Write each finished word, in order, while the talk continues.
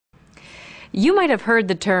You might have heard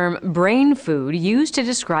the term brain food used to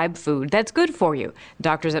describe food that's good for you.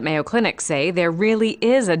 Doctors at Mayo Clinic say there really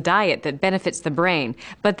is a diet that benefits the brain,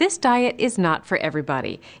 but this diet is not for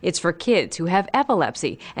everybody. It's for kids who have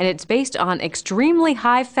epilepsy, and it's based on extremely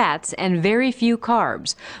high fats and very few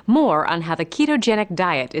carbs. More on how the ketogenic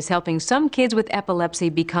diet is helping some kids with epilepsy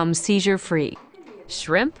become seizure-free.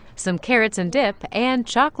 Shrimp, some carrots and dip, and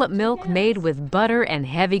chocolate milk made with butter and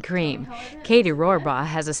heavy cream. Katie Rohrbaugh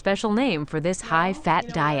has a special name for this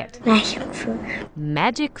high-fat diet. Magic food.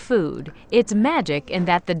 Magic food. It's magic in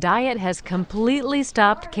that the diet has completely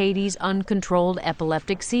stopped Katie's uncontrolled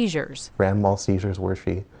epileptic seizures. Grand mal seizures where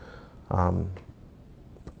she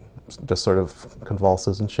just sort of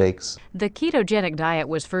convulses and shakes. The ketogenic diet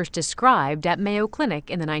was first described at Mayo Clinic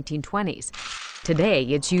in the 1920s. Today,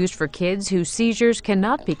 it's used for kids whose seizures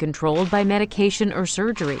cannot be controlled by medication or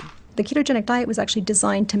surgery. The ketogenic diet was actually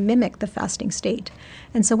designed to mimic the fasting state.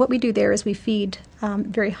 And so what we do there is we feed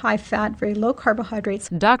very high fat, very low carbohydrates.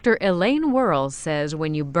 Dr. Elaine Worrell says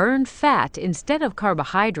when you burn fat instead of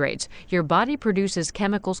carbohydrates, your body produces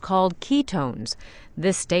chemicals called ketones.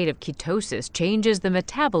 This state of ketosis changes the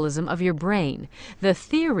metabolism of your brain. The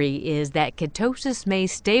theory is that ketosis may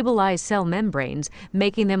stabilize cell membranes,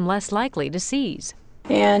 making them less likely to seize.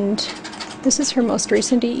 And this is her most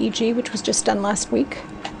recent EEG, which was just done last week.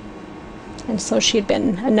 And so she had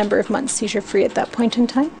been a number of months seizure-free at that point in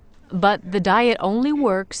time. But the diet only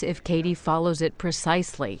works if Katie follows it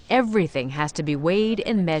precisely. Everything has to be weighed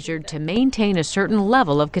and measured to maintain a certain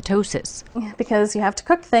level of ketosis. Because you have to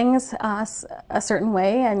cook things a certain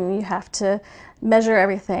way, and you have to measure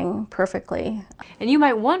everything perfectly. And you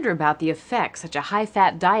might wonder about the effect such a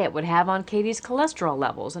high-fat diet would have on Katie's cholesterol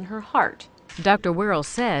levels and her heart. Dr. Worrell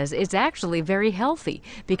says it's actually very healthy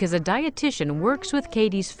because a dietitian works with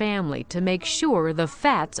Katie's family to make sure the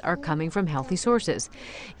fats are coming from healthy sources.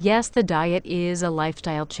 Yes, the diet is a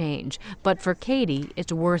lifestyle change, but for Katie,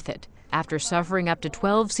 it's worth it. After suffering up to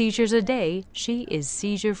 12 seizures a day, she is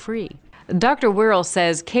seizure-free. Dr. Worrell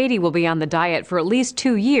says Katie will be on the diet for at least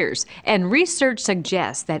 2 years, and research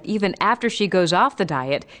suggests that even after she goes off the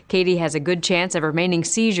diet, Katie has a good chance of remaining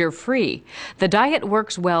seizure-free. The diet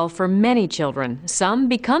works well for many children. Some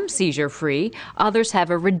become seizure-free, others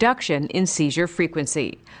have a reduction in seizure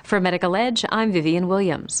frequency. For Medical Edge, I'm Vivian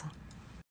Williams.